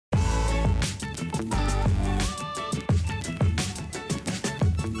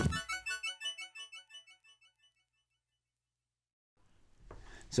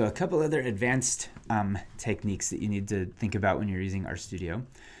So a couple other advanced techniques that you need to think about when you're using RStudio.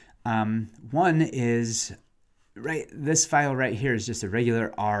 One is, this file right here is just a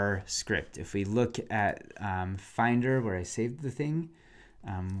regular R script. If we look at Finder, where I saved the thing,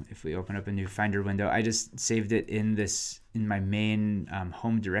 if we open up a new Finder window, I just saved it in my main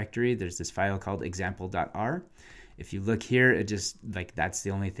home directory. There's this file called example.r. If you look here, it just that's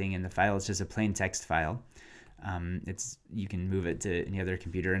the only thing in the file. It's just a plain text file. You can move it to any other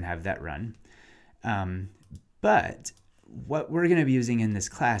computer and have that run. But what we're going to be using in this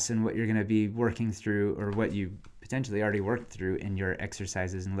class, and what you're going to be working through, or what you potentially already worked through in your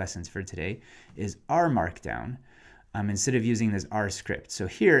exercises and lessons for today, is R Markdown, instead of using this R script. So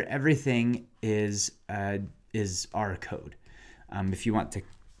here, everything is R code. If you want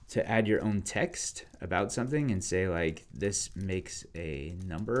to add your own text about something and say like, this makes a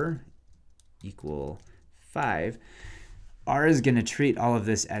number equal 5, R is going to treat all of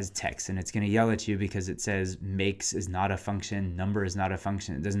this as text, and it's going to yell at you because it says makes is not a function, number is not a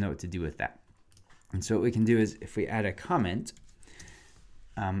function. It doesn't know what to do with that. And so what we can do is, if we add a comment,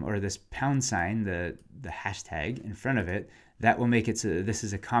 or this pound sign, the hashtag in front of it, that will make it so that this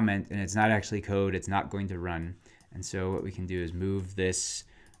is a comment and it's not actually code. It's not going to run. And so what we can do is move this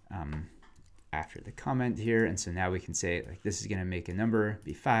after the comment here. And so now we can say, like, this is going to make a number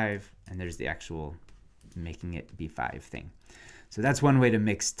be 5, and there's the actual making it be 5 thing. So that's one way to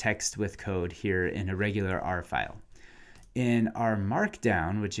mix text with code here in a regular R file. In R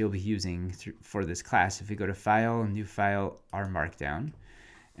Markdown, which you'll be using for this class, if we go to File, New File, R Markdown,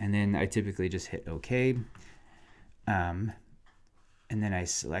 and then I typically just hit OK, and then I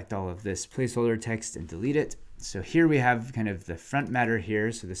select all of this placeholder text and delete it. So here we have kind of the front matter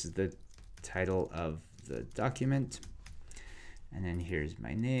here. So this is the title of the document, and then here's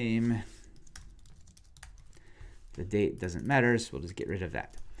my name. The date doesn't matter, so we'll just get rid of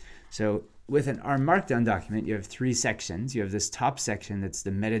that. So with an R Markdown document, you have 3 sections. You have this top section that's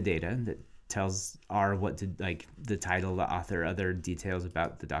the metadata that tells R what to, like, the title, the author, other details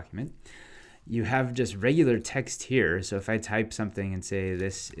about the document. You have just regular text here. So if I type something and say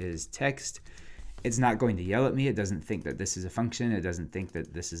this is text, it's not going to yell at me. It doesn't think that this is a function. It doesn't think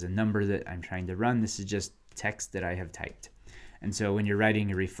that this is a number that I'm trying to run. This is just text that I have typed. And so when you're writing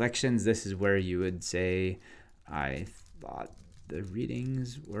your reflections, this is where you would say, I thought the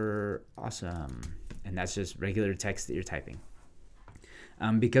readings were awesome. And that's just regular text that you're typing.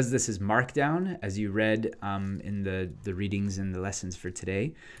 Because this is Markdown, as you read in the readings and the lessons for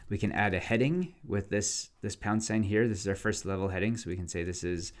today, we can add a heading with this pound sign here. This is our first level heading, so we can say this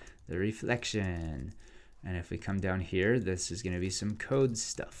is the reflection. And if we come down here, this is going to be some code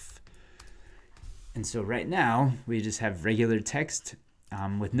stuff. And so right now, we just have regular text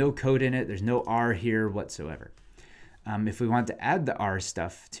with no code in it. There's no R here whatsoever. If we want to add the R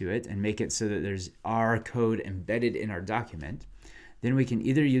stuff to it and make it so that there's R code embedded in our document, then we can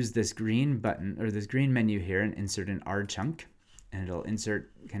either use this green button or this green menu here and insert an R chunk, and it'll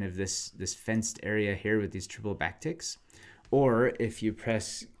insert kind of this fenced area here with these triple backticks. Or if you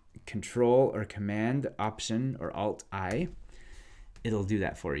press Control or Command Option or Alt I, it'll do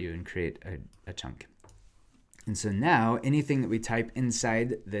that for you and create a chunk. And so now anything that we type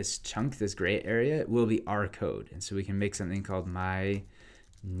inside this chunk, this gray area, will be R code. And so we can make something called my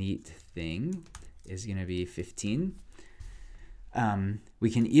neat thing is going to be 15.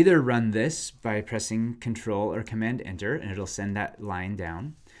 We can either run this by pressing Control or Command Enter, and it'll send that line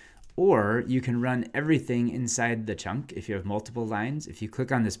down. Or you can run everything inside the chunk if you have multiple lines, if you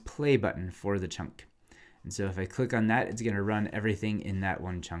click on this play button for the chunk. And so if I click on that, it's going to run everything in that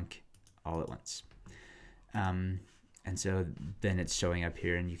one chunk all at once. And so then it's showing up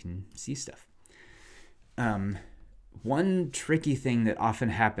here and you can see stuff. One tricky thing that often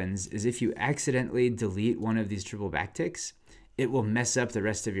happens is if you accidentally delete one of these triple backticks, it will mess up the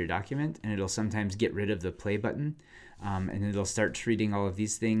rest of your document, and it'll sometimes get rid of the play button, and it'll start treating all of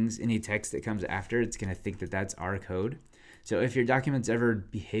these things. Any text that comes after, it's going to think that that's our code. So if your document's ever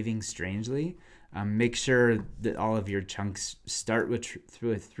behaving strangely, make sure that all of your chunks start with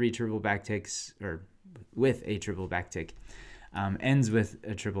 3 triple backticks, or with a triple backtick, ends with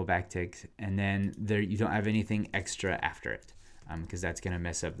a triple backtick, and then you don't have anything extra after it, because that's going to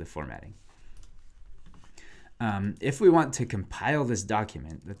mess up the formatting. If we want to compile this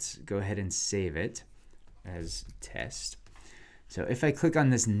document, let's go ahead and save it as test. So if I click on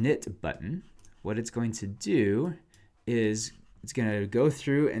this knit button, what it's going to do is it's going to go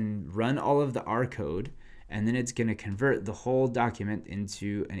through and run all of the R code, and then it's going to convert the whole document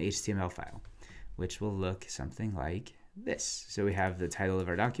into an HTML file, which will look something like this. So we have the title of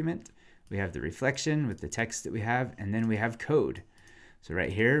our document, we have the reflection with the text that we have, and then we have code. So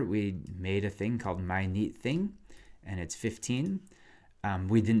right here, we made a thing called myNeatThing, and it's 15.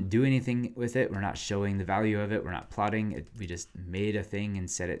 We didn't do anything with it. We're not showing the value of it. We're not plotting it. We just made a thing and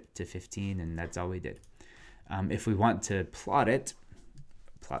set it to 15, and that's all we did. If we want to plot it,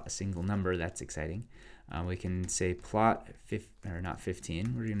 plot a single number, that's exciting. We can say plot, not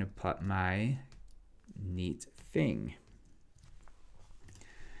 15. We're going to plot my neat thing.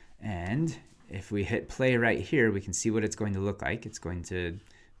 And if we hit play right here, we can see what it's going to look like. It's going to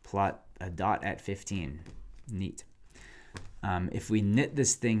plot a dot at 15. Neat. If we knit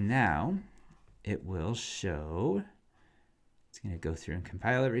this thing now, it will show, it's going to go through and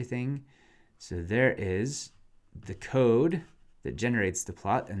compile everything. So there is the code that generates the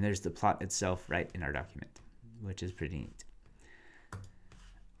plot, and there's the plot itself right in our document, which is pretty neat.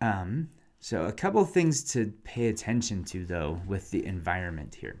 So a couple things to pay attention to, though, with the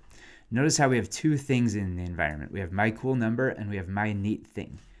environment here. Notice how we have two things in the environment. We have myCoolNumber and we have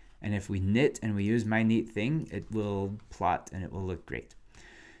myNeatThing. And if we knit and we use myNeatThing, it will plot and it will look great.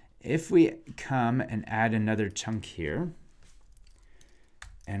 If we come and add another chunk here,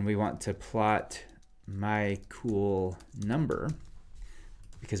 and we want to plot myCoolNumber,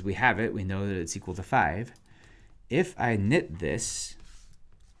 because we have it, we know that it's equal to 5. If I knit this,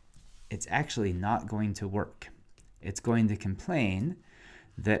 it's actually not going to work. It's going to complain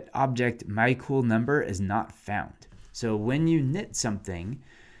that object myCoolNumber is not found. So when you knit something,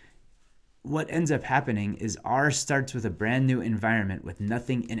 what ends up happening is R starts with a brand new environment with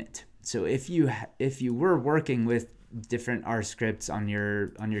nothing in it. So if you were working with different R scripts on your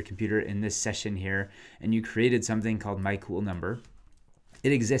computer in this session here, and you created something called myCoolNumber,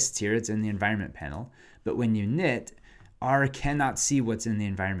 it exists here, it's in the environment panel. But when you knit, R cannot see what's in the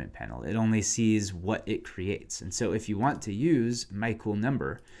environment panel. It only sees what it creates. And so if you want to use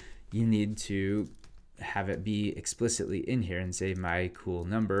myCoolNumber, you need to have it be explicitly in here and say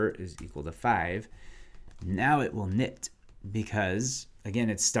myCoolNumber is equal to 5. Now it will knit because, again,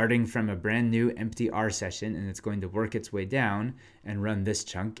 it's starting from a brand new empty R session, and it's going to work its way down and run this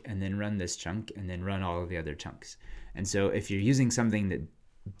chunk and then run this chunk and then run all of the other chunks. And so if you're using something that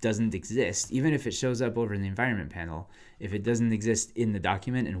doesn't exist, even if it shows up over in the environment panel, if it doesn't exist in the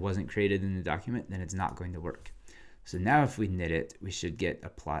document and wasn't created in the document, then it's not going to work. So now if we knit it, we should get a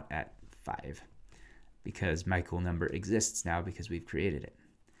plot at 5 because myCoolNumber exists now because we've created it.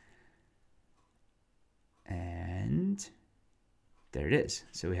 And there it is.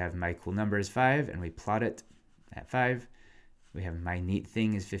 So we have myCoolNumber is 5 and we plot it at 5. We have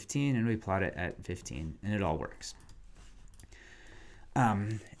myNeatThing is 15 and we plot it at 15, and it all works.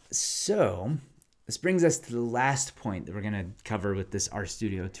 So this brings us to the last point that we're going to cover with this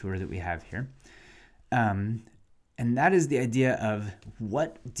RStudio tour that we have here. And that is the idea of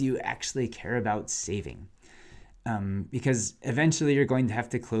what do you actually care about saving? Because eventually you're going to have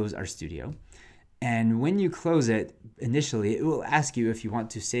to close RStudio. And when you close it, initially, it will ask you if you want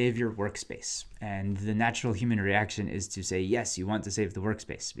to save your workspace. And the natural human reaction is to say, yes, you want to save the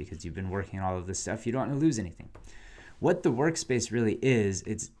workspace because you've been working on all of this stuff. You don't want to lose anything. What the workspace really is,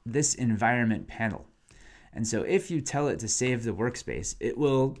 it's this environment panel. And so if you tell it to save the workspace, it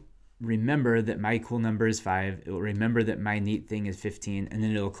will remember that myCoolNumber is 5, it will remember that myNeatThing is 15, and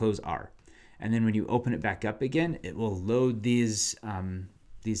then it'll close R. And then when you open it back up again, it will load these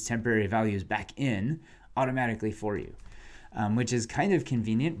temporary values back in automatically for you, which is kind of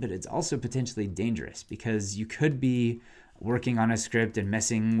convenient, but it's also potentially dangerous because you could be working on a script and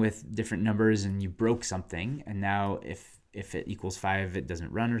messing with different numbers and you broke something, and now if it equals 5, it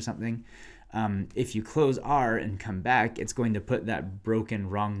doesn't run or something. If you close R and come back, it's going to put that broken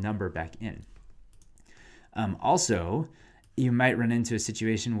wrong number back in. Also, you might run into a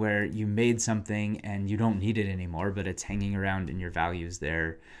situation where you made something and you don't need it anymore, but it's hanging around in your values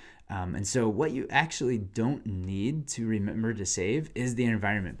there. And so what you actually don't need to remember to save is the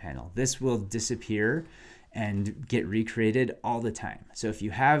environment panel. This will disappear and get recreated all the time. So if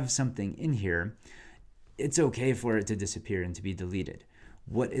you have something in here, it's okay for it to disappear and to be deleted.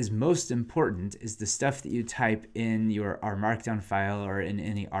 What is most important is the stuff that you type in your R Markdown file or in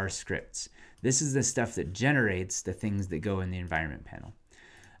any R scripts. This is the stuff that generates the things that go in the environment panel.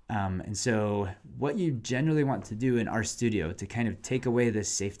 And so what you generally want to do in RStudio to kind of take away this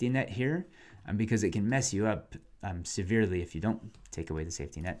safety net here, because it can mess you up severely if you don't take away the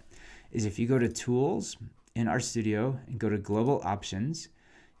safety net, is if you go to Tools in RStudio and go to Global Options,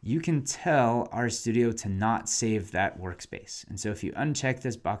 you can tell RStudio to not save that workspace. And so if you uncheck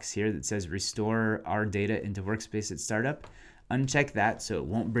this box here that says Restore R data into workspace at startup, uncheck that so it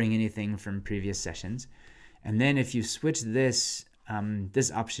won't bring anything from previous sessions. And then if you switch this,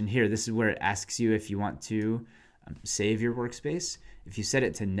 this option here, this is where it asks you if you want to save your workspace. If you set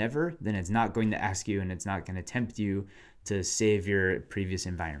it to never, then it's not going to ask you and it's not going to tempt you to save your previous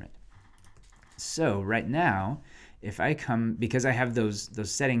environment. So right now, if I come, because I have those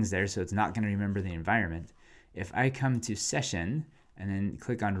settings there, so it's not going to remember the environment, if I come to session and then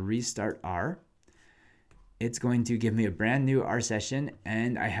click on restart R, it's going to give me a brand new R session,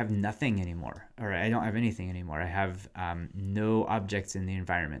 and I have nothing anymore, or I don't have anything anymore. I have no objects in the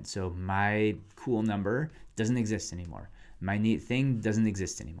environment. So my cool number doesn't exist anymore. My neat thing doesn't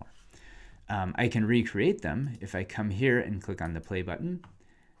exist anymore. I can recreate them if I come here and click on the play button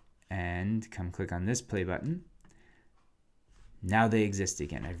and come click on this play button. Now they exist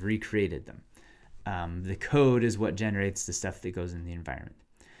again. I've recreated them. The code is what generates the stuff that goes in the environment.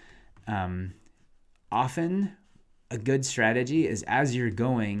 Often, a good strategy is as you're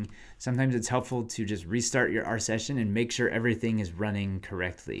going, sometimes it's helpful to just restart your R session and make sure everything is running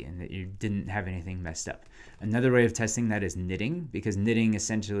correctly and that you didn't have anything messed up. Another way of testing that is knitting, because knitting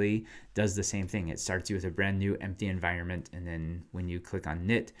essentially does the same thing. It starts you with a brand new empty environment, and then when you click on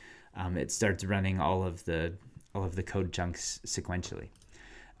knit, it starts running all of the code chunks sequentially.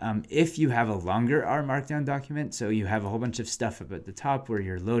 If you have a longer R Markdown document, so you have a whole bunch of stuff up at the top where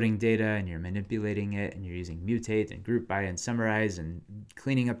you're loading data and you're manipulating it and you're using mutate and group by and summarize and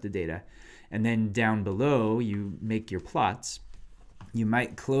cleaning up the data, and then down below you make your plots, you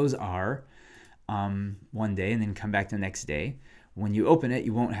might close R one day and then come back the next day. When you open it,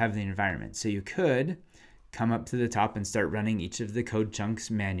 you won't have the environment. So you could come up to the top and start running each of the code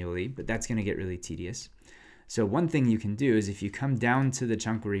chunks manually, but that's going to get really tedious. So one thing you can do is if you come down to the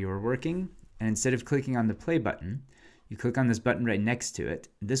chunk where you're working, and instead of clicking on the play button, you click on this button right next to it.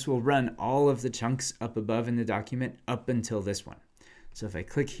 This will run all of the chunks up above in the document up until this one. So if I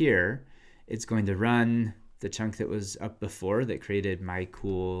click here, it's going to run the chunk that was up before that created my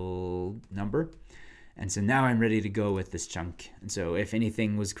cool number. And so now I'm ready to go with this chunk. And so if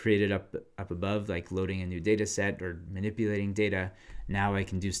anything was created up above, like loading a new data set or manipulating data, now I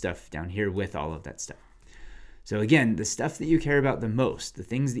can do stuff down here with all of that stuff. So again, the stuff that you care about the most, the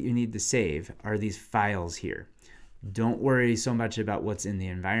things that you need to save, are these files here. Don't worry so much about what's in the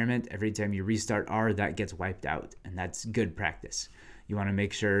environment. Every time you restart R, that gets wiped out, and that's good practice. You want to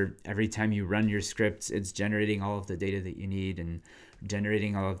make sure every time you run your scripts, it's generating all of the data that you need and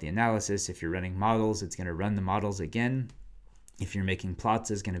generating all of the analysis. If you're running models, it's going to run the models again. If you're making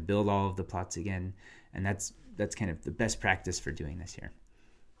plots, it's going to build all of the plots again. And that's kind of the best practice for doing this here.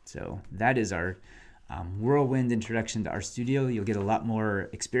 So that is our whirlwind introduction to RStudio. You'll get a lot more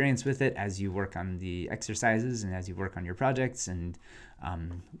experience with it as you work on the exercises and as you work on your projects and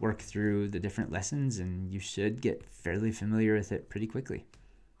work through the different lessons, and you should get fairly familiar with it pretty quickly.